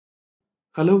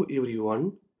Hello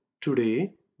everyone.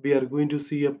 Today we are going to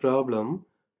see a problem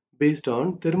based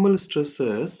on thermal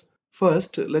stresses.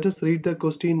 First, let us read the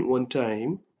question one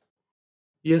time.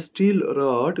 A steel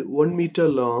rod 1 meter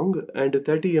long and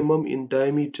 30 mm in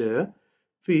diameter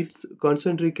fits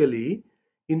concentrically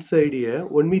inside a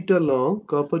 1 meter long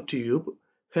copper tube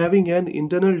having an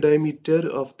internal diameter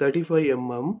of 35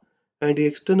 mm and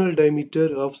external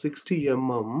diameter of 60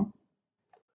 mm.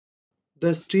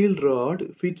 The steel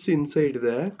rod fits inside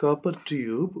the copper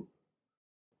tube.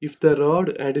 If the rod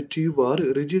and tube are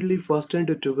rigidly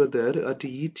fastened together at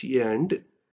each end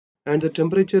and the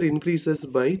temperature increases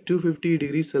by 250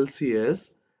 degrees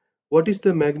Celsius, what is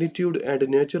the magnitude and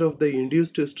nature of the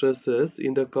induced stresses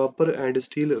in the copper and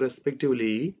steel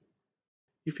respectively?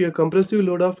 If a compressive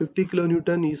load of 50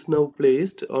 kN is now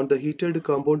placed on the heated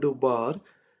compound bar,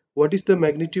 what is the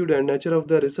magnitude and nature of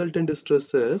the resultant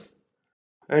stresses?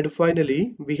 And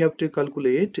finally, we have to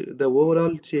calculate the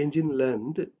overall change in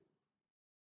length.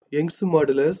 Young's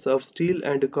modulus of steel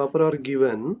and copper are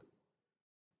given.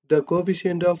 The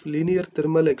coefficient of linear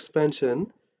thermal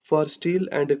expansion for steel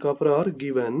and copper are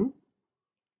given.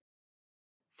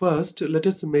 First, let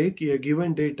us make a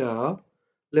given data.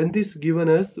 Length is given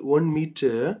as 1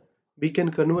 meter. We can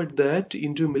convert that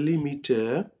into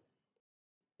millimeter.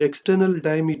 External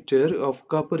diameter of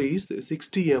copper is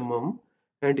 60 mm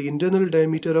and internal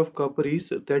diameter of copper is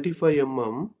 35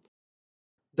 mm.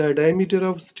 The diameter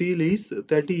of steel is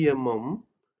 30 mm.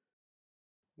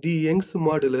 The Young's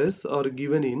modulus are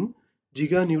given in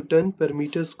giganewton per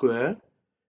meter square.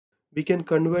 We can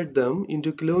convert them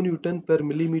into kilonewton per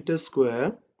millimeter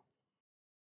square.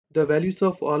 The values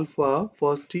of alpha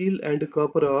for steel and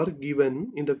copper are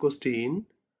given in the question.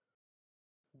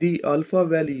 The alpha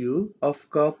value of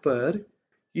copper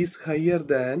is higher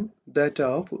than that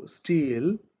of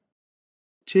steel.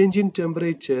 Change in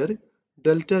temperature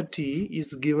delta T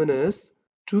is given as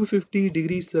 250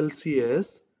 degrees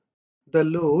Celsius. The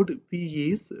load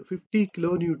P is 50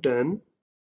 kilonewton.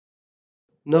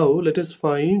 Now let us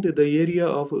find the area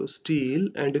of steel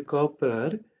and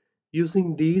copper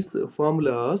using these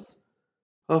formulas.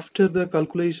 After the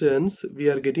calculations, we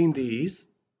are getting these.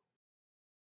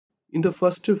 In the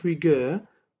first figure,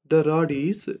 the rod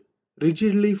is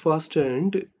rigidly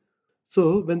fastened.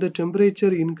 So when the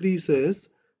temperature increases,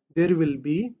 there will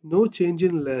be no change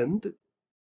in length.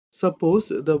 Suppose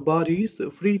the bar is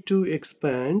free to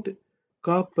expand.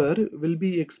 Copper will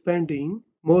be expanding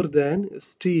more than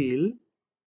steel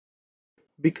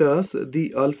because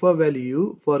the alpha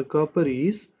value for copper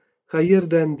is higher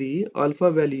than the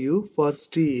alpha value for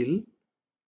steel.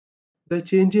 The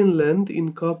change in length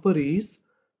in copper is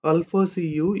alpha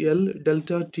Cu L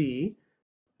delta T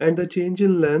and the change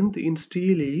in length in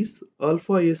steel is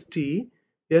alpha St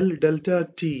L delta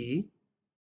T.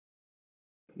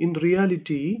 In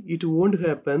reality, it won't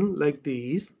happen like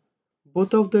this.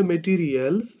 Both of the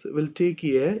materials will take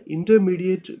a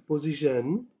intermediate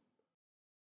position.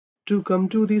 To come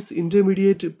to this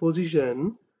intermediate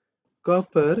position,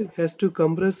 copper has to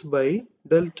compress by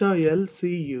delta L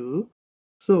Cu.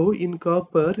 So in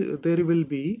copper there will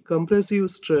be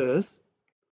compressive stress.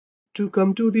 To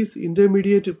come to this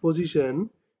intermediate position,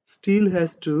 steel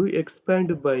has to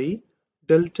expand by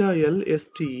delta L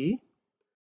St.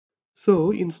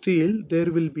 So in steel there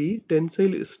will be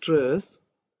tensile stress.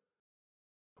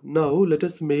 Now let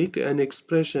us make an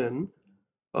expression.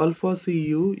 Alpha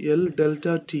Cu L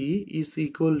delta T is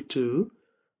equal to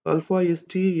alpha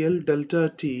St L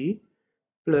delta T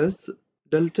plus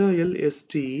delta L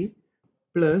St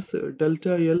plus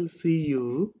delta L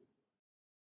Cu.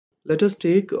 Let us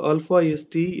take alpha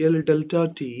St L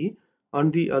delta T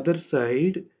on the other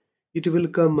side. It will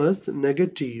come as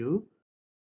negative.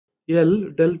 L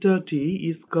delta T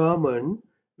is common.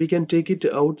 We can take it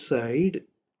outside.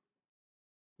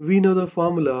 We know the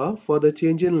formula for the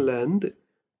change in length.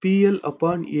 PL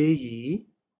upon AE.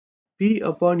 P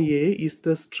upon A is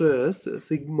the stress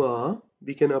sigma.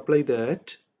 We can apply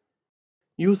that.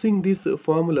 Using this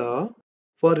formula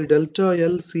for delta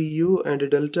LCU and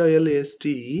delta LST,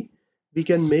 we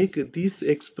can make these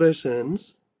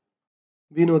expressions.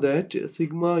 We know that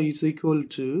sigma is equal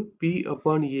to P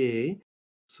upon A.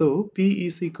 So P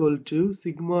is equal to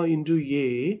sigma into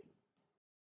A.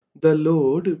 The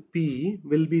load P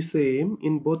will be same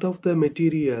in both of the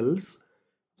materials.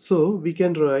 So we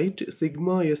can write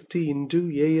sigma ST into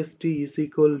AST is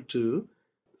equal to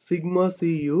sigma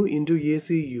CU into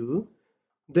ACU.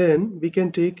 Then we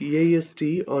can take AST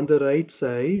on the right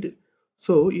side.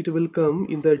 So it will come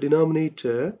in the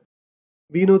denominator.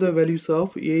 We know the values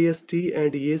of AST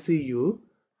and ACU.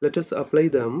 Let us apply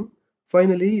them.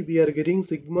 Finally, we are getting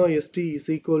sigma ST is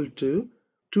equal to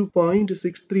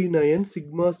 2.639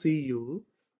 sigma Cu.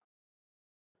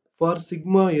 For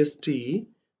sigma St,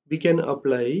 we can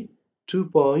apply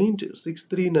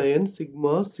 2.639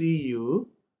 sigma Cu.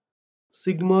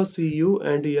 Sigma Cu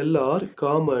and L are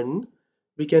common.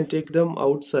 We can take them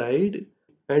outside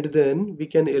and then we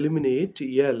can eliminate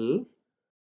L.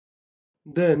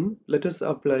 Then let us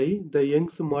apply the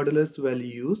Young's modulus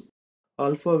values,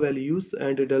 alpha values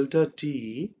and delta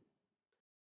T.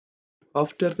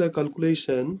 After the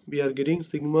calculation, we are getting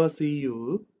sigma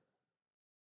Cu.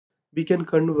 We can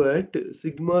convert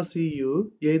sigma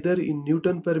Cu either in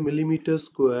Newton per millimeter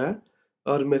square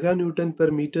or meganewton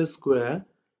per meter square.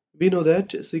 We know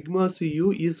that sigma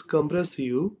Cu is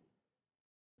compressive.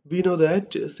 We know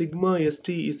that sigma St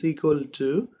is equal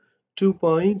to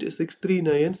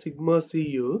 2.639 sigma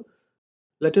Cu.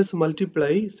 Let us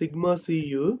multiply sigma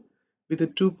Cu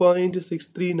with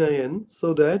 2.639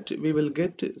 so that we will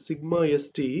get sigma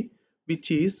St,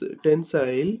 which is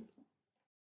tensile.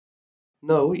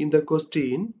 Now in the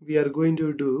question we are going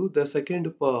to do the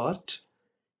second part.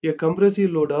 A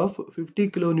compressive load of 50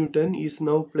 kN is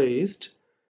now placed.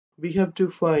 We have to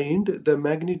find the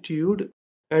magnitude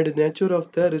and nature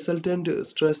of the resultant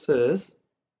stresses.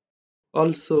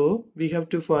 Also, we have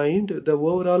to find the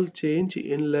overall change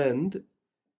in length.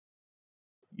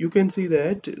 You can see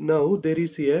that now there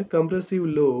is a compressive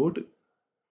load.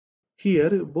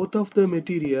 Here, both of the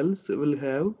materials will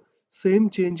have same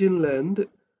change in length,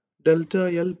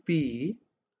 delta LP.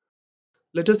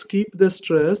 Let us keep the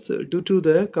stress due to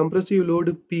the compressive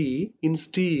load P in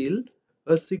steel,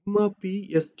 a sigma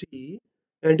PST,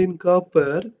 and in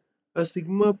copper, a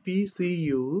sigma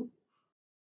PCU.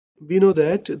 We know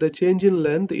that the change in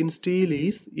length in steel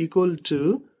is equal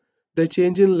to the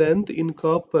change in length in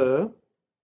copper.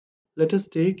 Let us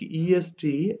take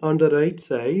EST on the right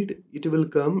side. It will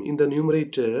come in the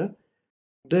numerator.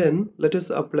 Then let us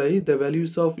apply the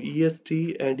values of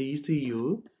EST and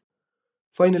ECU.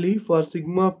 Finally, for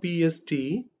sigma PST,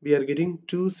 we are getting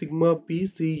 2 sigma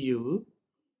PCU.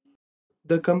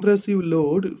 The compressive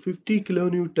load 50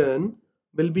 kN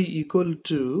will be equal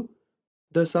to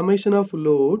the summation of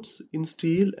loads in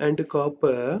steel and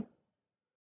copper.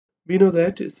 We know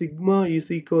that sigma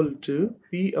is equal to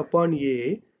P upon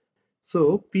A.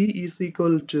 So P is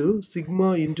equal to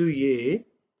sigma into A.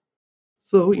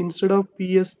 So instead of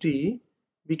PST,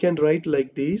 we can write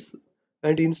like this.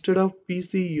 And instead of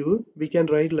PCU, we can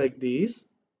write like this.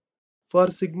 For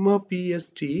sigma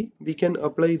PST, we can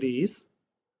apply this.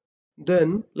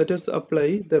 Then let us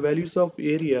apply the values of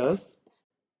areas.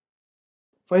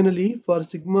 Finally, for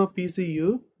sigma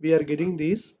PCU, we are getting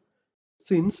this.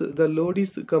 Since the load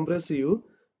is compressive,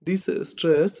 this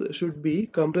stress should be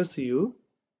compressive.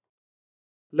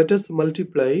 Let us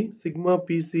multiply sigma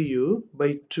PCU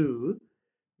by 2.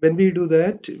 When we do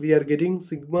that, we are getting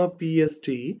sigma PST,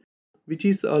 which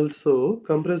is also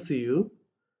compressive.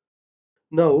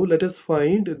 Now let us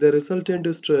find the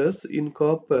resultant stress in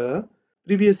copper.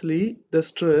 Previously, the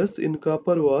stress in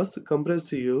copper was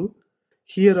compressive.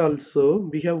 Here also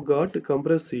we have got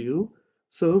compressive.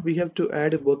 So we have to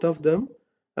add both of them.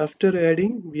 After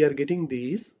adding, we are getting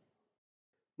these.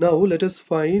 Now let us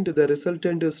find the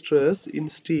resultant stress in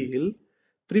steel.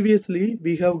 Previously,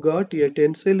 we have got a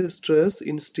tensile stress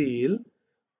in steel.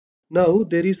 Now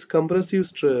there is compressive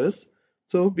stress.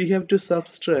 So we have to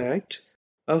subtract.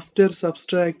 After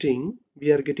subtracting,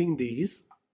 we are getting these.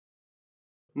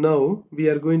 Now we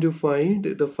are going to find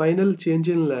the final change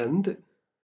in length.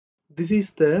 This is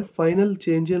the final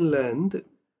change in length.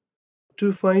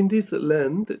 To find this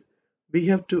length, we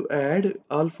have to add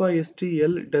alpha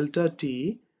STL delta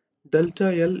T,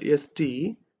 delta L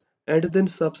ST, and then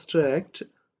subtract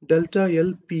delta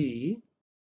LP.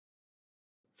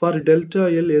 For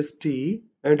delta L ST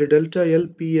and delta L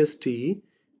PST,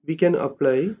 we can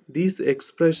apply these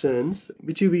expressions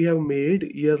which we have made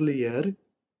earlier.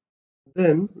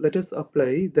 Then let us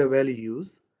apply the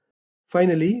values.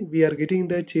 Finally, we are getting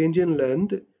the change in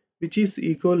length which is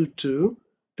equal to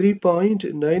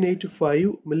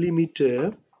 3.985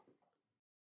 millimeter.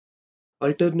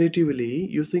 Alternatively,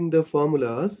 using the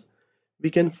formulas, we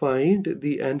can find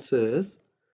the answers.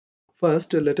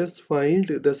 First, let us find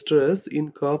the stress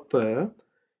in copper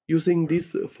using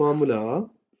this formula.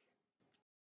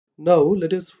 Now,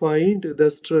 let us find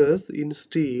the stress in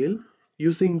steel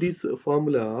using this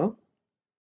formula.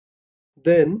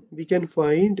 Then we can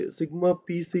find sigma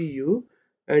PCU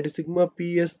and sigma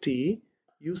PST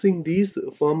using these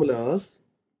formulas.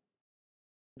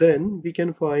 Then we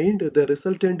can find the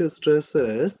resultant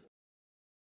stresses.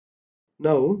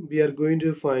 Now we are going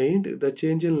to find the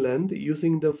change in length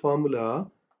using the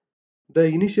formula. The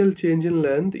initial change in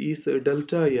length is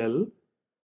delta L.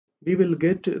 We will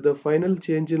get the final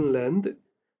change in length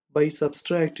by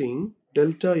subtracting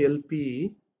delta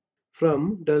LP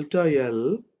from delta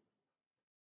L.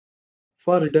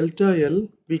 For delta L,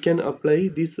 we can apply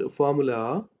this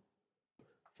formula.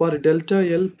 For delta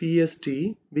L PST,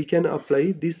 we can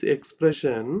apply this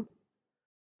expression.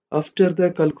 After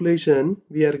the calculation,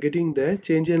 we are getting the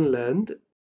change in length.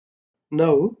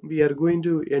 Now we are going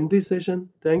to end this session.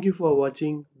 Thank you for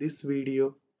watching this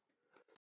video.